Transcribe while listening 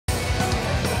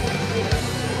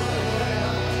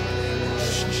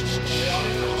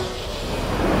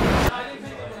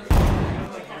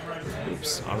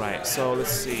Alright, so let's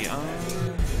see.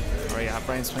 Alright, yeah,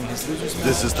 Brian's playing his losers match.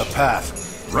 This is the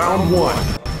path. Round 1.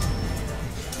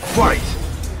 Fight!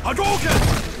 Hadouken!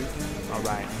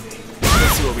 Alright.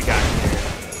 Let's see what we got here.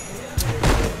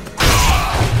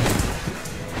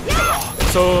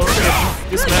 So, if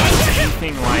this match is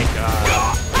anything like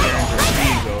Karen's or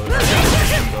Speed goes, I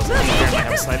think Karen might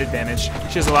have a slight advantage.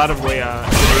 She has a lot of ways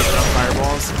around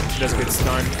fireballs. She does a good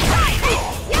stun.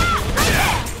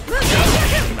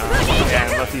 And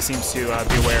Luffy seems to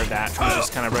be aware of that,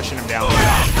 just kind of rushing him down.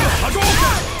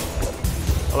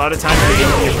 A lot of times when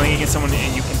you're playing against someone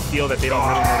and you can feel that they don't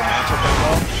really know the matchup that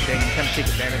well, then you kind of take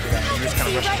advantage of that and you're just kind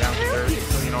of rushing down because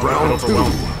they're, you know, a little bit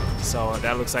overwhelmed. So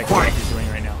that looks like what he's doing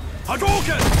right now.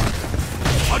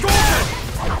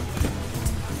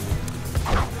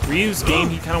 Ryu's game,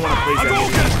 he kind of want to play that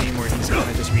game where he's kind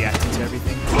of just reacting to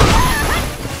everything.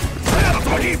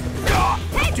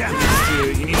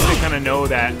 He needs to kind of know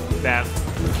that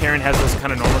Karen has those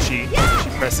kind of normal she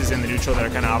presses in the neutral that are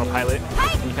kind of autopilot.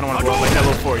 And you kind of want to go like that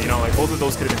little forward, you know, like both of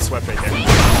those could have been swept right there.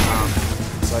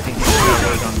 So I think he's going to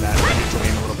work on that neutral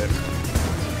game a little bit.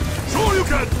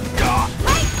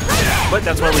 But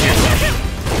that's why we're here.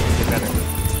 Get that in.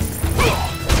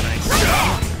 Nice.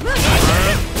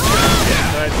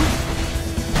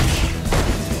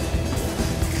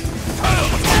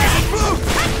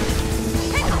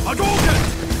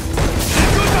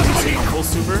 Full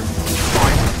super.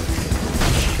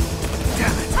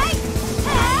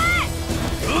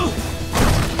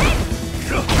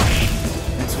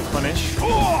 Nice with punish.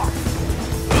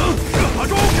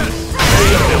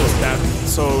 That was that.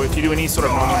 So if you do any sort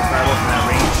of normal fireball from that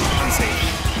range, you can be safe.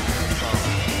 So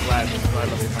glad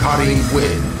Luffy. Cutting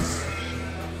wins.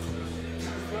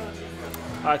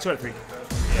 2 out of 3.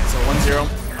 Yeah, so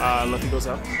 1-0. Luffy goes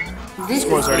up. This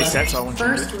Score's is already the set, so I won't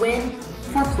change it. first win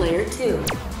for player 2.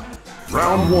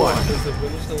 Round 1.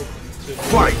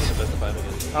 Fight!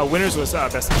 Winners was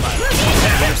best of 5.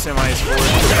 Winner semi is 4.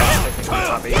 That's technically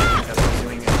top 8. I think that's what I'm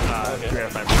doing. 3 out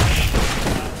of 5.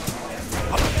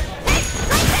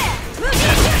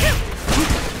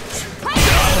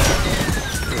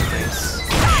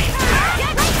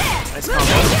 Nice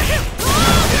combo.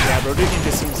 Yeah, Brodouken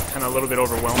just seems kind of a little bit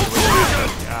overwhelmed with it, but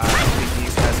I think he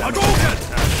has that.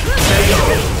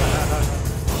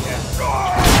 Yeah.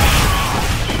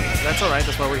 That's alright,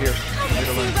 that's why we're here. We're here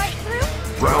to learn.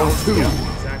 Round 2. Yeah,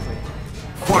 exactly.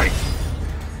 Fight!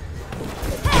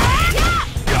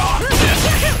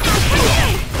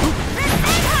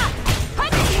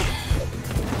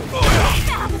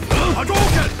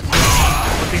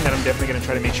 One thing that I'm definitely going to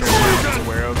try to make sure everyone is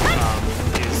aware of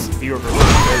is viewer reversal,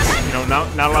 because you know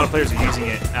not a lot of players are using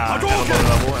it at the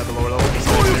lower level because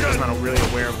they're just not really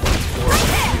aware of what it's for, what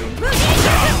to do.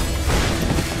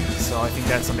 So I think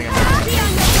that's something I'm going to do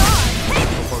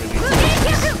before we leave.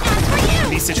 In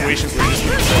these situations where you're just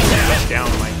getting rushed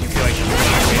down, like you feel like you're going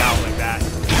to way out like that,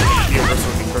 viewer reversal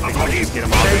would be perfect to just get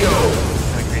them off.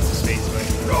 Kind of creates a space, but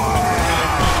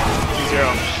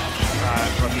 2-0.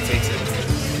 Luffy takes it.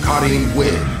 Cutting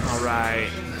win.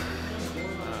 Alright.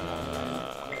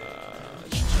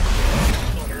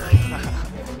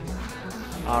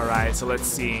 Alright, so let's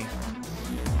see.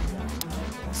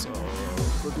 So,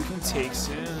 Brodouken takes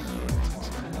it.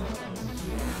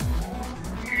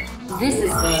 This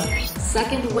is the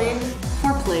second win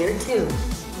for player 2.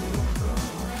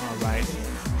 Alright.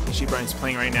 Ishii Brian's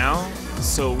playing right now,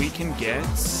 so we can get.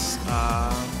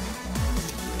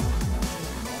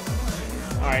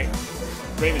 Alright.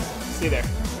 Raymond, stay there.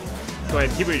 Go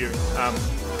ahead, keep what you're doing.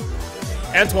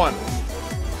 Antoine.